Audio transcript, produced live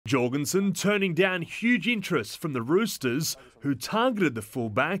Jorgensen turning down huge interest from the Roosters, who targeted the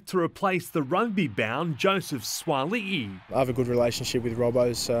fullback to replace the rugby-bound Joseph Swali'i. I have a good relationship with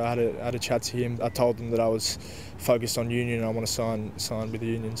Robbo, so I had a chat to him. I told him that I was focused on Union and I want to sign with the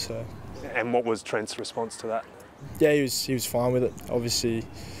Union. So. And what was Trent's response to that? Yeah, he was fine with it. Obviously,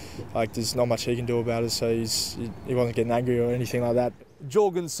 there's not much he can do about it, so he wasn't getting angry or anything like that.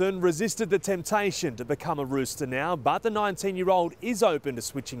 Jorgensen resisted the temptation to become a Rooster now, but the 19-year-old is open to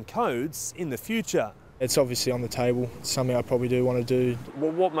switching codes in the future. It's obviously on the table. It's something I probably do want to do.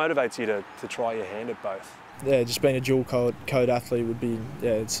 Well, what motivates you to try your hand at both? Yeah, just being a dual code athlete would be,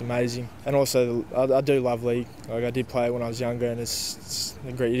 it's amazing. And also, I do love league. I did play it when I was younger, and it is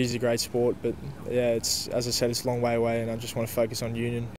a great sport. But yeah, as I said, it's a long way away, and I just want to focus on Union.